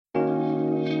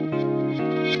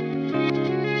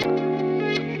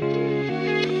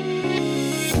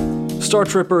Star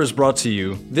Tripper is brought to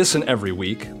you this and every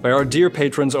week by our dear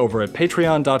patrons over at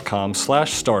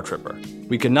patreon.com/StarTripper.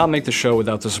 We could not make the show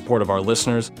without the support of our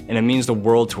listeners, and it means the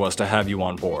world to us to have you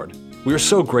on board. We are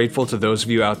so grateful to those of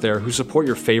you out there who support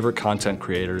your favorite content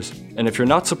creators, and if you're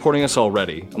not supporting us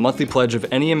already, a monthly pledge of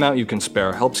any amount you can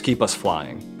spare helps keep us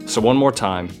flying. So one more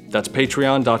time, that's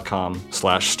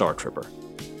patreon.com/StarTripper.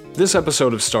 This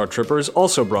episode of Star Tripper is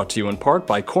also brought to you in part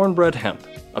by Cornbread Hemp,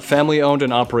 a family-owned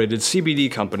and operated CBD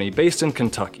company based in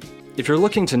Kentucky. If you're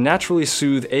looking to naturally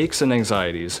soothe aches and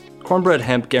anxieties, Cornbread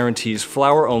Hemp guarantees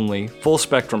flower-only,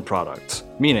 full-spectrum products,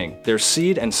 meaning they're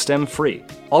seed and stem-free.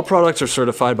 All products are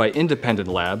certified by independent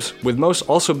labs, with most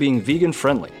also being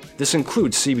vegan-friendly. This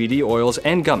includes CBD oils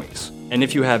and gummies. And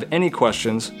if you have any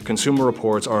questions, consumer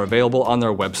reports are available on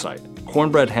their website,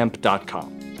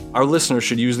 cornbreadhemp.com. Our listeners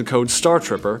should use the code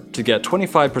STARTRIPPER to get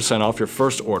 25% off your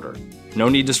first order. No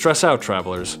need to stress out,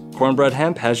 travelers. Cornbread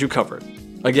Hemp has you covered.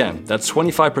 Again, that's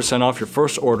 25% off your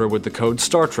first order with the code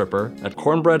STARTRIPPER at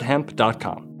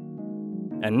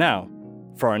cornbreadhemp.com. And now,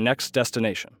 for our next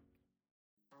destination.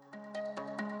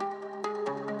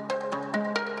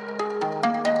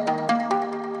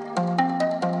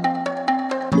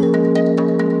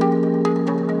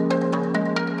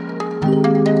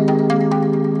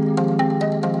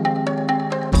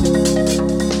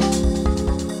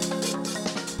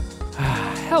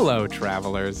 Hello,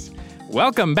 travelers.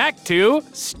 Welcome back to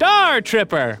Star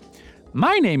Tripper.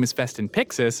 My name is Festin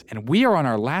Pixis, and we are on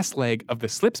our last leg of the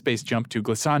slipspace jump to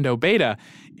Glissando Beta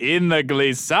in the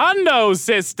Glissando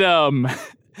system.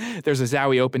 There's a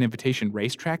Zowie open invitation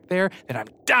racetrack there that I'm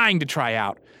dying to try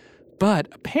out. But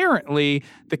apparently,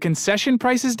 the concession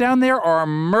prices down there are a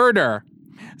murder.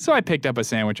 So I picked up a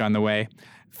sandwich on the way.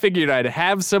 Figured I'd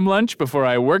have some lunch before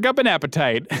I work up an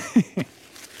appetite.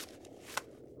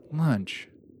 Lunch.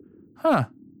 Huh.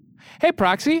 Hey,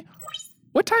 Proxy,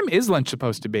 what time is lunch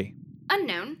supposed to be?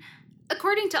 Unknown.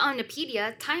 According to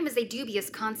Omnipedia, time is a dubious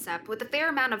concept with a fair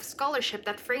amount of scholarship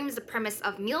that frames the premise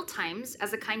of meal times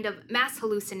as a kind of mass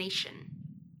hallucination.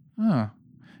 Huh.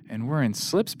 And we're in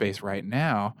slipspace right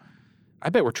now. I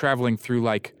bet we're traveling through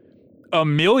like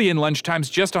 1,000,000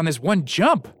 lunchtimes just on this one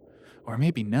jump. Or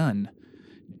maybe none.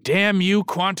 Damn you,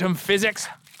 quantum physics!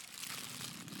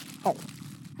 Oh.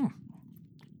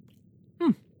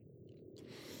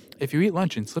 If you eat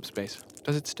lunch in slipspace,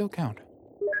 does it still count?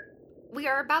 We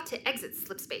are about to exit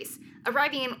slipspace,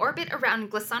 arriving in orbit around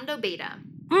Glissando Beta.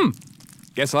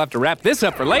 Guess I'll have to wrap this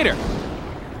up for later.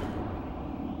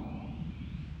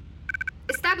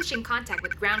 Establishing contact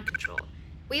with ground control.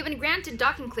 We have been granted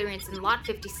docking clearance in Lot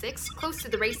 56, close to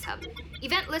the race hub.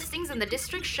 Event listings in the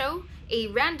district show a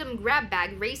random grab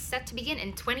bag race set to begin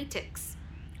in 20 ticks.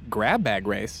 Grab bag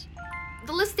race?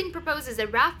 The listing proposes a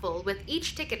raffle, with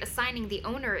each ticket assigning the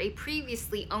owner a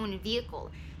previously owned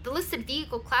vehicle. The listed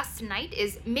vehicle class tonight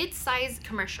is mid-size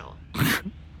commercial.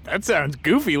 That sounds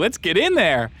goofy. Let's get in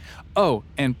there. Oh,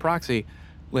 and Proxy,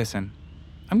 listen.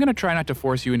 I'm gonna try not to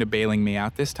force you into bailing me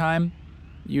out this time.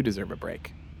 You deserve a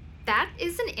break. That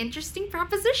is an interesting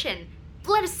proposition.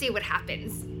 Let us see what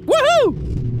happens.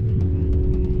 Woohoo!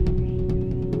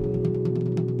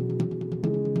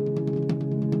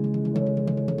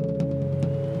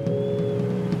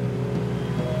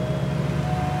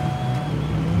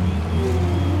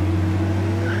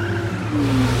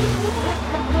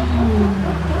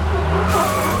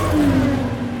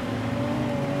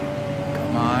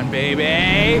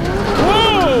 Baby.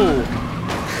 Whoa!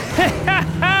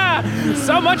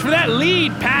 So much for that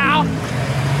lead, pal.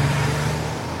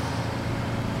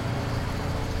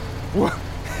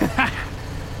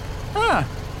 Huh.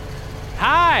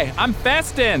 Hi, I'm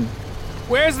Festin.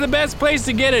 Where's the best place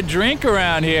to get a drink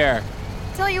around here?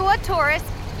 Tell you what, Taurus,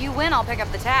 you win, I'll pick up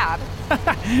the tab.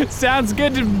 Sounds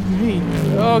good to me.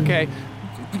 Okay.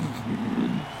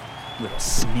 Little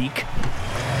sneak.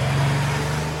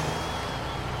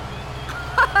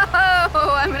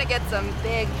 Oh, I'm gonna get some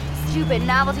big, stupid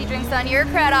novelty drinks on your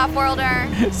cred, off-worlder.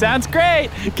 Sounds great.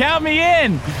 Count me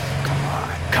in.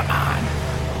 Come on.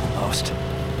 Almost.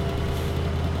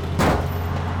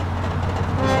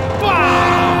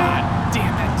 Ah,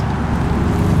 damn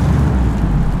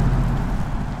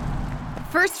it.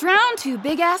 First round, 2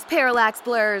 big-ass parallax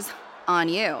blurs. On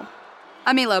you.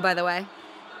 I'm Elo, by the way.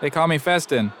 They call me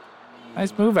Festin.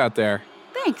 Nice move out there.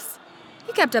 Thanks.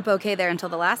 You kept up okay there until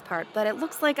the last part, but it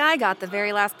looks like I got the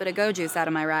very last bit of go juice out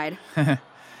of my ride.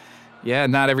 Yeah,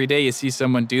 not every day you see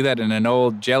someone do that in an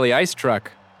old jelly ice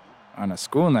truck. On a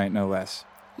school night, no less.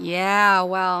 Yeah,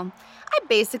 well, I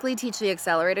basically teach the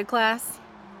accelerated class.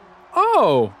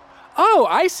 Oh,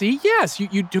 I see. Yes,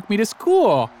 you took me to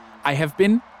school. I have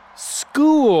been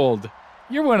schooled.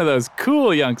 You're one of those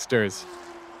cool youngsters.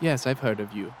 Yes, I've heard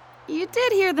of you. You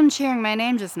did hear them cheering my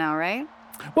name just now, right?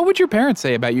 What would your parents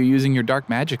say about you using your dark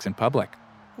magics in public?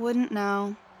 Wouldn't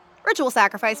know. Ritual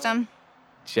sacrificed him.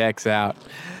 Checks out.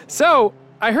 So,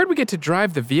 I heard we get to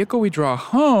drive the vehicle we draw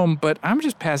home, but I'm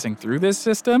just passing through this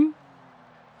system.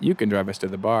 You can drive us to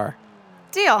the bar.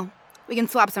 Deal. We can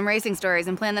swap some racing stories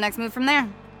and plan the next move from there.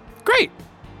 Great.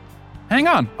 Hang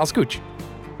on, I'll scooch.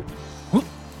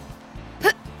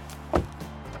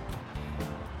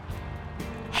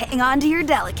 Hang on to your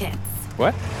delicates.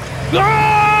 What?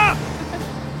 Ah!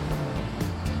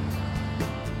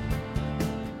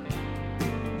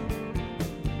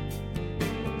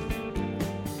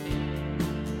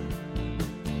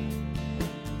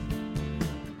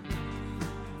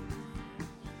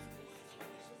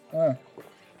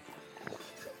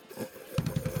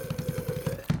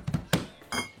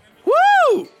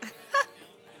 Woo!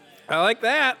 I like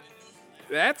that.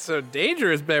 That's a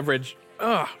dangerous beverage.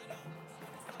 Ugh.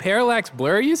 Parallax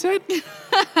Blur, you said?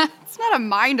 It's not a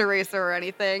mind eraser or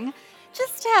anything.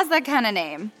 Just has that kind of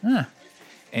name. Huh.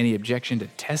 Any objection to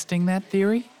testing that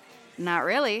theory? Not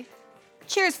really.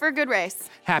 Cheers for a good race.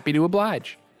 Happy to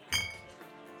oblige.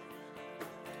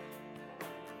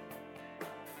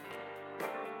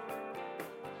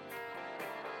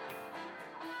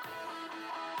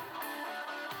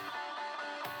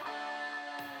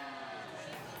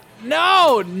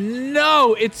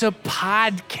 No, it's a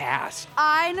podcast.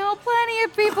 I know plenty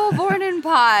of people born in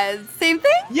pods. Same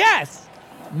thing? Yes.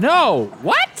 No.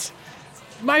 What?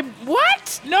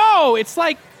 What? No, it's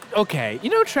like, okay, you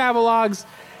know travelogues?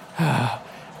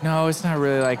 No, it's not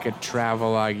really like a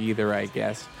travelogue either, I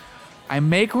guess. I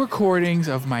make recordings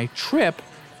of my trip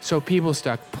so people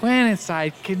stuck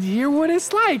planetside can hear what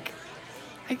it's like.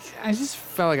 I just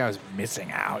felt like I was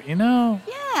missing out, you know?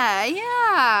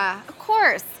 Yeah, of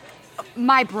course.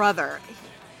 My brother.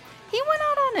 He went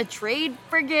out on a trade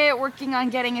frigate working on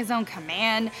getting his own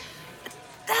command.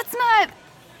 That's not...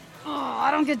 Oh,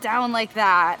 I don't get down like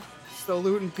that.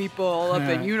 Saluting people up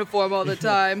in uniform all the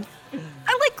time.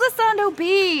 I like Glissando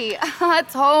B.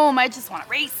 It's home. I just want to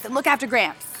race and look after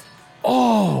Gramps.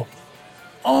 Oh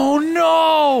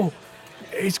no!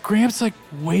 Is Gramps like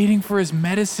waiting for his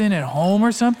medicine at home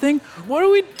or something? What are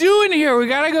we doing here? We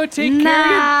gotta go take care of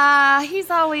him. Nah, he's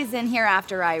always in here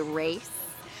after I race.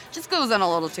 Just goes on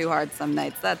a little too hard some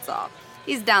nights, that's all.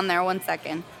 He's down there 1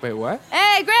 second. Wait, what?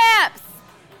 Hey, Gramps!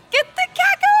 Get the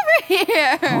cack over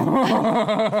here!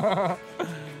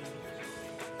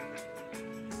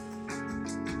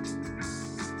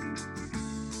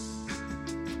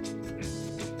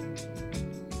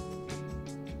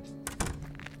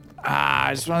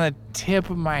 Just on the tip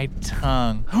of my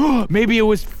tongue. Maybe it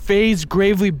was Faye's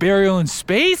Gravely Burial in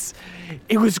Space?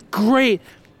 It was great.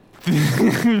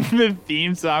 The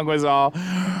theme song was all...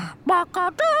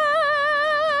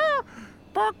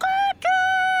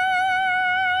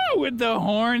 with the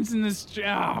horns and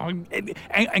the...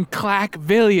 and Clack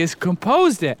Villius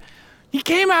composed it. He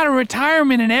came out of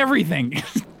retirement and everything.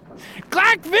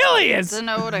 Clack Villius! I don't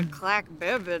know what a clack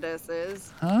bibidus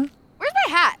is. Huh? Where's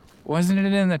my hat? Wasn't it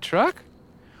in the truck?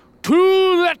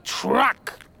 To the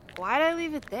truck! Why'd I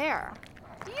leave it there?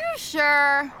 You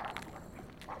sure? Hey,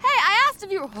 I asked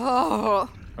if you... Oh.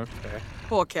 Okay.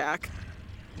 Poor cack.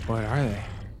 What are they?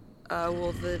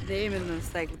 Well, the name in the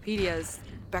encyclopedia is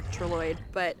Spectraloid,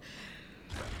 but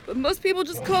most people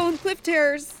just call them cliff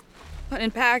terrors. Hunt in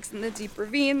packs in the deep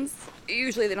ravines.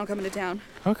 Usually they don't come into town.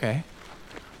 Okay.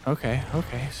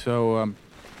 So,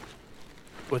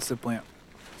 what's the plan?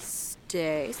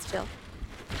 Stay still.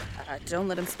 Don't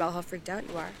let him smell how freaked out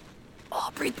you are. Oh,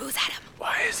 breathe booze at him.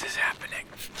 Why is this happening?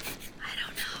 I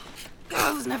don't know.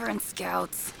 I was never in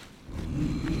scouts.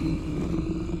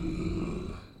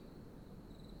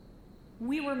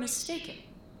 We were mistaken.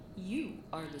 You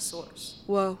are the source.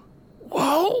 Whoa.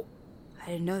 Whoa! I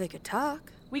didn't know they could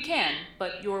talk. We can,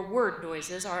 but your word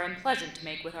noises are unpleasant to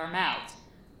make with our mouths.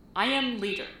 I am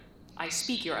leader. I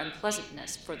speak your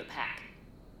unpleasantness for the pack.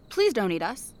 Please don't eat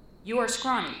us. You are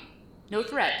scrawny. No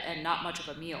threat and not much of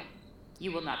a meal.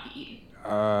 You will not be eaten.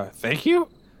 Thank you.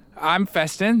 I'm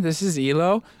Festin. This is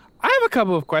Elo. I have a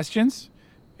couple of questions,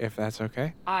 if that's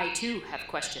okay. I, too, have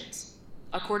questions.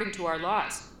 According to our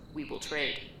laws, we will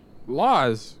trade.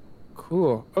 Laws?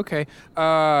 Cool. Okay.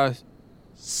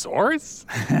 Source?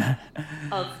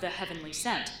 Of the heavenly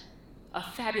scent. A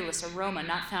fabulous aroma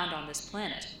not found on this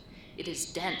planet. It is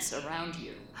dense around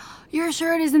you. You're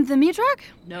sure it isn't the meat truck?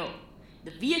 No.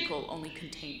 The vehicle only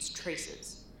contains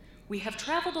traces. We have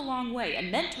traveled a long way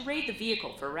and meant to raid the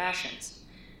vehicle for rations.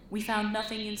 We found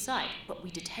nothing inside, but we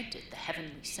detected the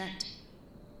heavenly scent.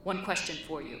 One question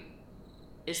for you.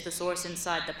 Is the source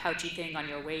inside the pouchy thing on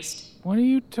your waist? What are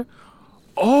you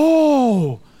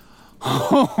Oh!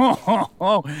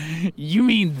 You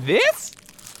mean this?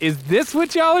 Is this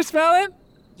what y'all are smelling?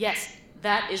 Yes,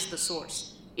 that is the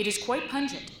source. It is quite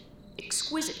pungent.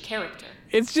 Exquisite character.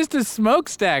 It's just a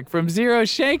smokestack from Zero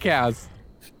Shakehouse.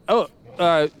 Oh,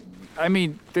 I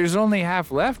mean, there's only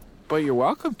half left, but you're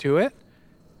welcome to it.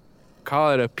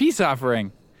 Call it a peace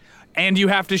offering. And you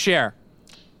have to share.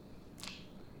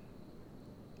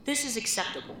 This is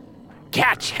acceptable.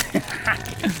 Catch!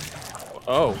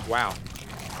 Oh, wow.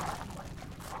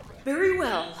 Very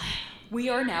well. We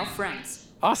are now friends.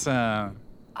 Awesome.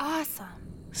 Awesome.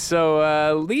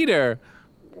 So, leader,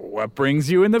 what brings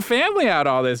you and the family out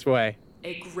all this way?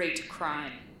 A great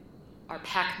crime. Our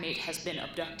packmate has been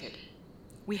abducted.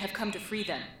 We have come to free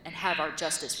them and have our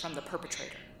justice from the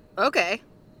perpetrator. Okay.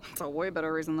 That's a way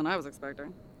better reason than I was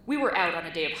expecting. We were out on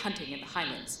a day of hunting in the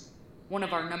Highlands. One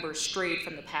of our numbers strayed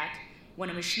from the pack when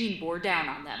a machine bore down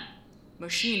on them.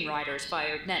 Machine riders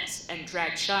fired nets and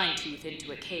dragged Shinetooth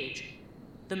into a cage.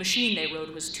 The machine they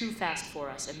rode was too fast for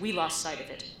us, and we lost sight of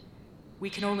it. We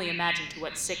can only imagine to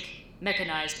what sick,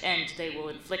 mechanized end they will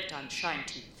inflict on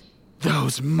Shinetooth.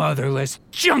 Those motherless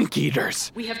junk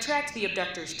eaters! We have tracked the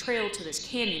abductor's trail to this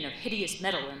canyon of hideous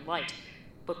metal and light,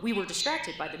 but we were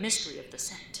distracted by the mystery of the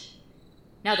scent.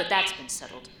 Now that that's been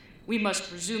settled, we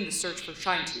must resume the search for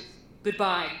Shinetooth.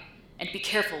 Goodbye, and be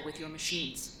careful with your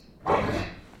machines.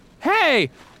 Hey!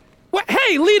 What?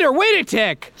 Hey, leader, wait a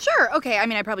tick! Sure, okay. I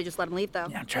mean, I'd probably just let him leave, though.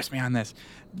 Yeah, trust me on this.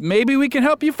 Maybe we can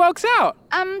help you folks out.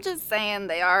 I'm just saying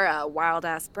they are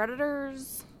wild-ass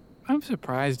predators. I'm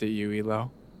surprised at you,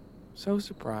 Elo. So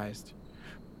surprised.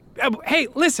 Hey,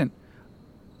 listen.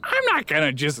 I'm not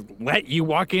gonna just let you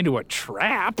walk into a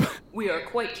trap. We are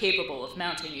quite capable of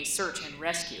mounting a search and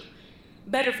rescue.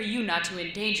 Better for you not to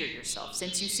endanger yourself,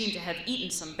 since you seem to have eaten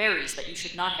some berries that you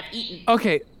should not have eaten.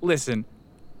 Okay, listen.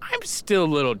 I'm still a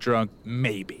little drunk,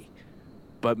 maybe.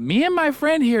 But me and my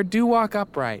friend here do walk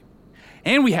upright.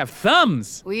 And we have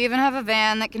thumbs. We even have a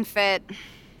van that can fit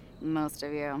most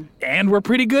of you. And we're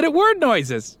pretty good at word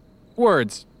noises.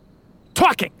 Words.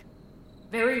 Talking.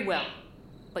 Very well.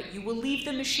 But you will leave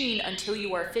the machine until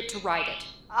you are fit to ride it.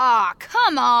 Aw,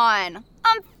 come on.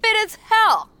 I'm fit as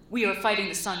hell. We are fighting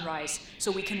the sunrise,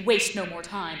 so we can waste no more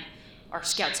time. Our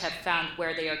scouts have found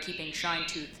where they are keeping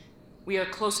Shinetooth. We are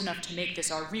close enough to make this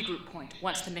our regroup point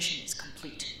once the mission is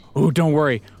complete. Oh, don't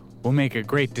worry. We'll make a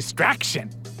great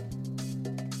distraction.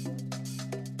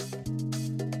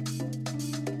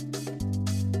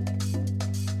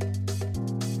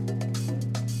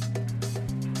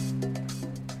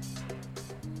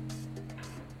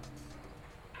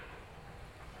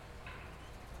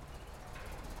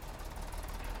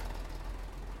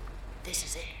 This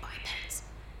is it, bipeds.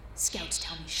 Scouts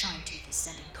tell me Shinetooth is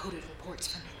sending coded reports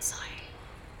from inside.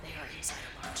 They are inside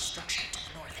a large structure to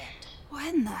the north end.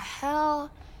 What in the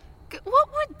hell? What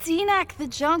would Denak the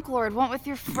Junk Lord want with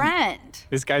your friend?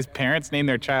 This guy's parents named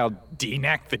their child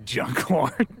Denak the Junk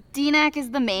Lord. Denak is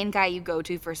the main guy you go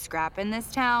to for scrap in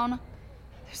this town.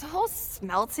 There's a whole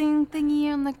smelting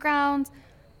thingy on the ground,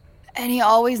 and he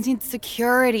always needs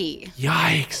security.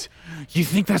 Yikes. You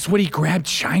think that's what he grabbed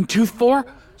Shinetooth for?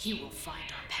 He will find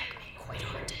our packmate quite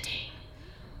hard to tame.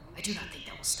 I do not think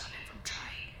that will stop him from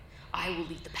trying. I will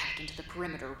lead the pack into the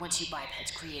perimeter once you bipeds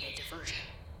create a diversion.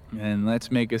 Then let's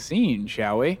make a scene,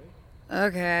 shall we?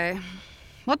 Okay.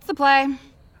 What's the play?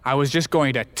 I was just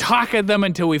going to talk at them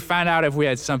until we found out if we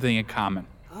had something in common.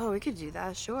 Oh, we could do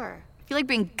that, sure. I feel like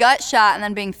being gut shot and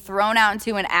then being thrown out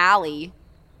into an alley.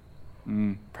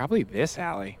 Probably this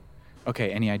alley.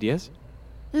 Okay, any ideas?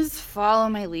 Just follow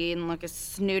my lead and look as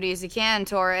snooty as you can,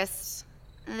 tourists.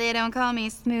 They don't call me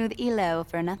Smooth Elo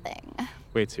for nothing.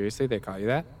 Wait, seriously? They call you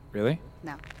that? Really?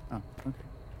 No. Oh, okay.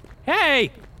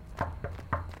 Hey!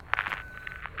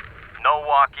 No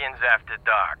walk-ins after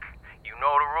dark. You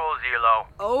know the rules, Elo.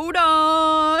 Hold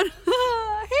on.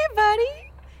 Hey,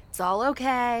 buddy. It's all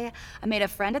okay. I made a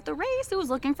friend at the race who was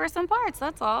looking for some parts,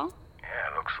 that's all.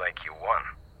 Yeah, looks like you won.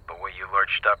 The way you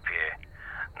lurched up here.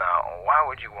 Now, why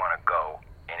would you want to go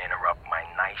and interrupt my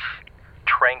nice,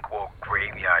 tranquil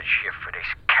graveyard shift for this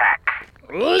cack?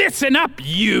 Listen up,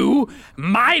 you!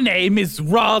 My name is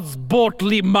Roz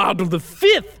Bortley Model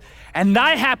V, and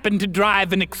I happen to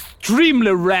drive an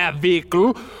extremely rare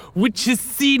vehicle which has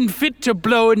seen fit to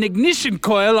blow an ignition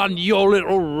coil on your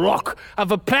little rock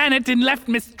of a planet and left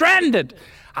me stranded.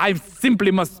 I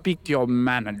simply must speak to your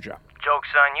manager. Joke's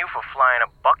on you for flying a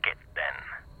bucket, then.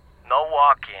 No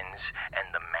walk-ins,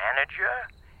 and the manager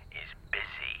is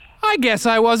busy. I guess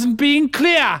I wasn't being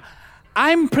clear.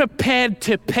 I'm prepared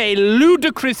to pay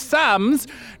ludicrous sums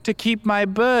to keep my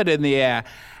bird in the air.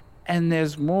 And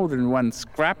there's more than one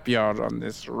scrapyard on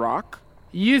this rock.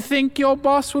 You think your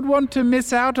boss would want to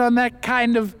miss out on that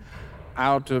kind of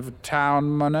out-of-town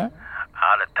money?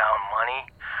 Out-of-town money?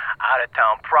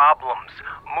 Out-of-town problems.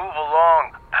 Move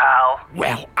along, pal.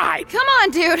 Well, Come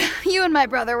on, dude. You and my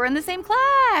brother were in the same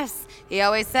class. He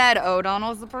always said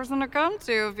O'Donnell's the person to come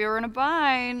to if you were in a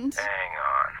bind. Hang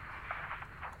on.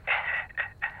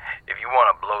 If you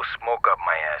want to blow smoke up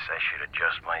my ass, I should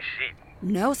adjust my seat.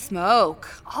 No smoke.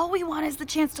 All we want is the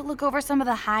chance to look over some of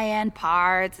the high-end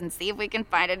parts and see if we can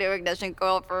find a new ignition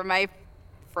coil for my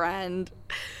friend.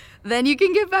 Then you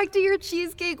can get back to your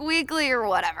Cheesecake Weekly or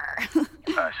whatever. So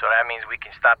that means we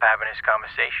can stop having this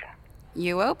conversation.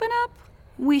 You open up,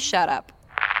 we shut up.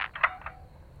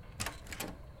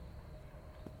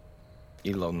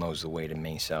 Elo knows the way to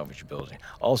main salvage building.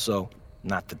 Also,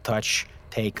 not to touch,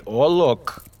 take, or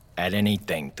look at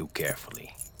anything too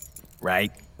carefully.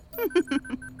 Right?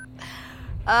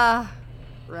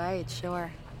 Right, sure.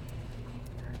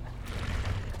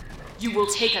 You will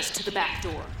take us to the back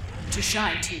door, to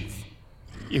Shine Tooth.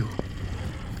 You...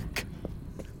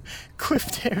 Cliff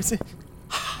Tears it.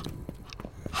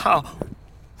 How?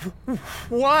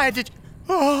 Why did you...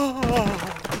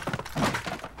 Oh.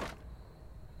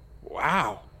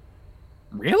 wow.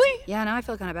 Really? Yeah, now I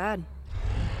feel kind of bad.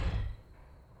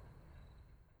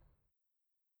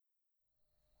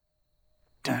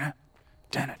 Dana,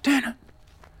 Dana, Dana,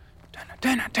 Dana,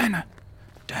 Dana, Dana,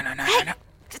 Dana, Dana.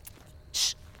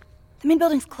 Shh. The main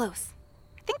building's close.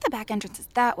 I think the back entrance is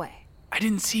that way. I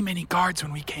didn't see many guards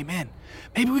when we came in.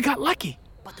 Maybe we got lucky.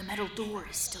 But the metal door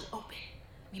is still open.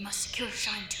 We must secure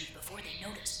Shine Tooth before they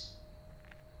notice.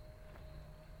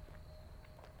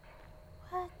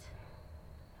 What?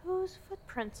 Whose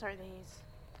footprints are these?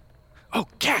 Oh,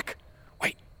 Kak!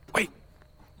 Wait.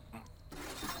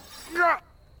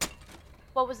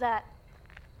 What was that?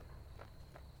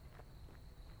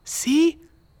 See?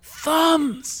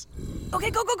 Thumbs! Okay,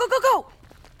 go!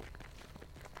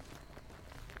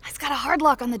 It's got a hard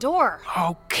lock on the door.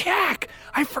 Oh, Kak!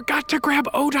 I forgot to grab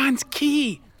Odon's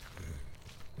key.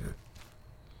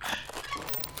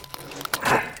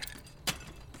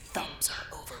 Thumbs are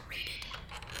overrated.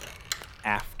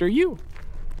 After you.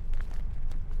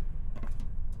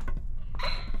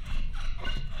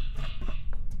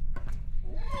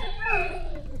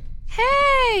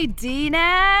 Hey,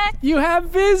 D-Neck! You have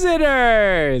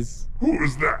visitors! Who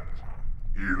is that?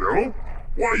 Elo?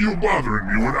 Why are you bothering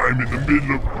me when I'm in the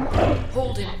middle of...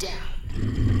 Hold him down.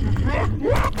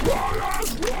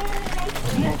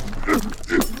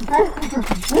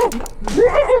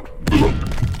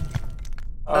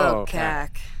 Oh,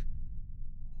 Kak.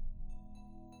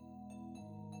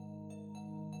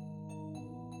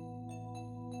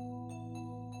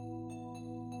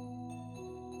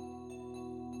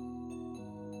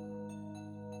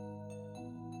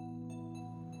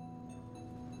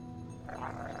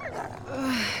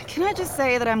 Can I just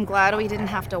say that I'm glad we didn't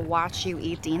have to watch you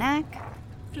eat D-Neck?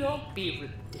 Don't be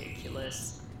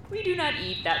ridiculous. We do not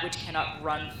eat that which cannot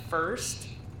run first.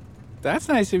 That's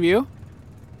nice of you.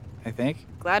 I think.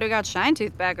 Glad we got Shine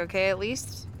Tooth back, okay, at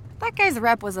least. That guy's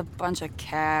rep was a bunch of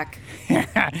cack.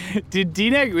 Did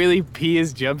D-Neck really pee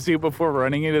his jumpsuit before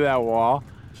running into that wall?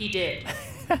 He did.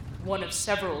 One of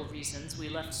several reasons we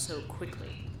left so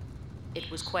quickly.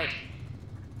 It was quite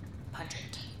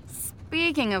pungent.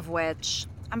 Speaking of which,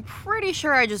 I'm pretty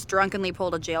sure I just drunkenly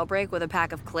pulled a jailbreak with a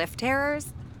pack of Cliff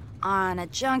Terrors on a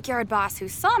junkyard boss who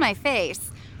saw my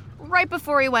face right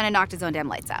before he went and knocked his own damn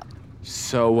lights out.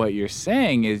 So what you're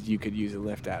saying is you could use a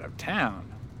lift out of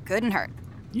town. Couldn't hurt.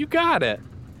 You got it.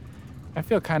 I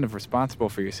feel kind of responsible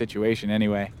for your situation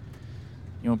anyway.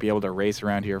 You won't be able to race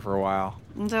around here for a while.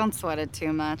 Don't sweat it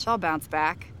too much. I'll bounce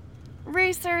back.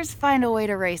 Racers find a way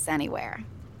to race anywhere.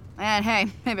 And hey,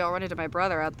 maybe I'll run into my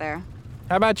brother out there.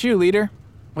 How about you, leader?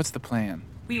 What's the plan?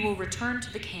 We will return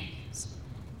to the canyons.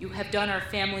 You have done our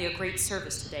family a great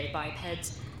service today,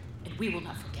 bipeds, and we will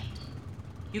not forget.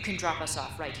 You can drop us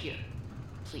off right here,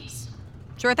 please.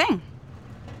 Sure thing.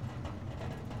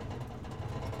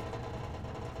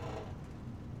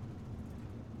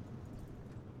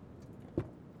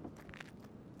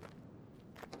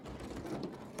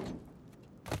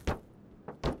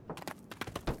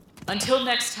 Until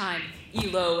next time,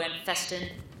 Elo and Festin,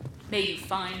 may you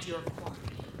find your quarry.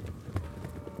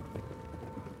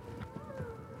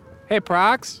 Hey,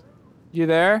 Prox. You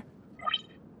there?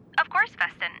 Of course,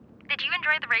 Festin. Did you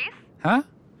enjoy the race? Huh?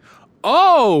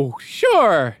 Oh,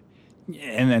 sure.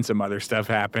 And then some other stuff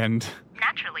happened.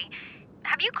 Naturally.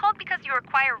 Have Have you called because you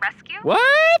require rescue?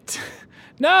 What?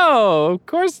 No, of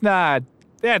course not.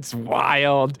 That's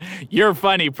wild. You're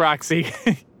funny, Proxy.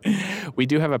 We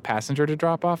do have a passenger to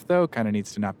drop off, though. Kind of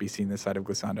needs to not be seen this side of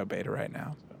Glissando Beta right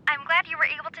now. I'm glad you were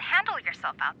able to handle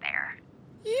yourself out there.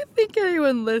 You think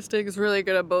anyone listening's really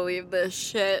gonna believe this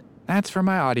shit? That's for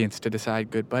my audience to decide,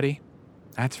 good buddy.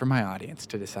 That's for my audience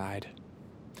to decide.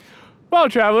 Well,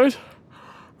 travelers,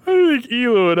 I think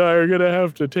Elo and I are gonna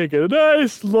have to take a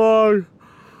nice, long,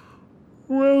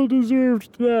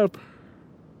 well-deserved nap.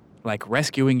 Like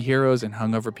rescuing heroes and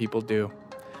hungover people do.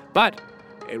 But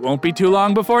it won't be too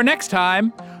long before next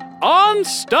time on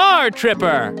Star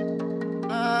Tripper.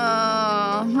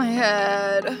 Oh, my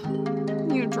head.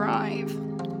 You drive.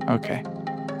 Okay.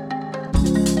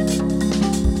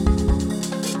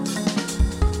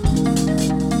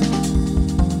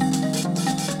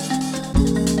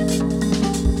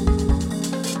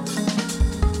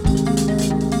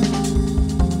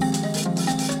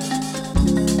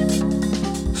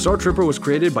 Star Tripper was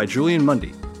created by Julian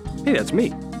Mundy. Hey, that's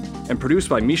me. And produced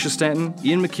by Misha Stanton,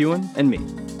 Ian McEwen, and me.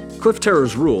 Cliff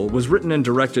Terror's Rule was written and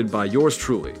directed by yours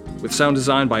truly, with sound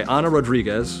design by Ana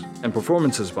Rodriguez and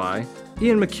performances by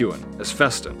Ian McEwen as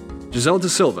Festin, Giselle De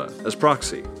Silva as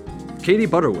Proxy, Katie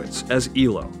Butterwitz as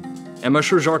Elo, Emma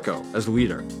Sherjarko as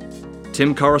Leader,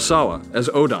 Tim Karasawa as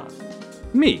Odon,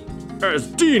 me As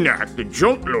DNAC, the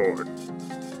Junk Lord.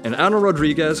 and Ana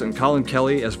Rodriguez and Colin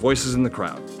Kelly as voices in the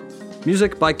crowd.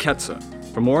 Music by Ketsa.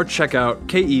 For more, check out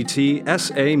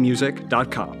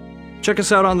ketsamusic.com. Check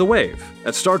us out on the Wave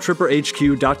at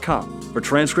StarTripperHQ.com for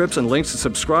transcripts and links to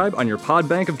subscribe on your pod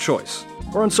bank of choice,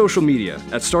 or on social media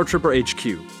at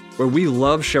StarTripperHQ, where we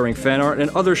love sharing fan art and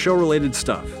other show-related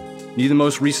stuff. Need the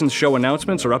most recent show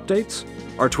announcements or updates?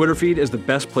 Our Twitter feed is the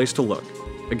best place to look.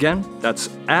 Again, that's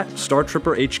at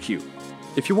StarTripperHQ.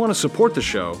 If you want to support the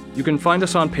show, you can find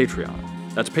us on Patreon.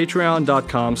 That's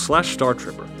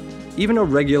patreon.com/StarTripper. Even a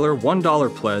regular $1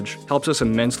 pledge helps us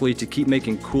immensely to keep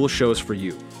making cool shows for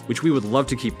you, which we would love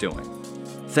to keep doing.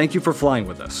 Thank you for flying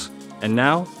with us. And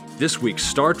now, this week's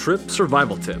Star Trip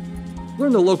survival tip.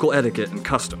 Learn the local etiquette and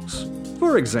customs.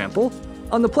 For example,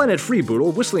 on the planet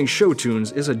Freeboodle, whistling show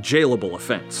tunes is a jailable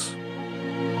offense.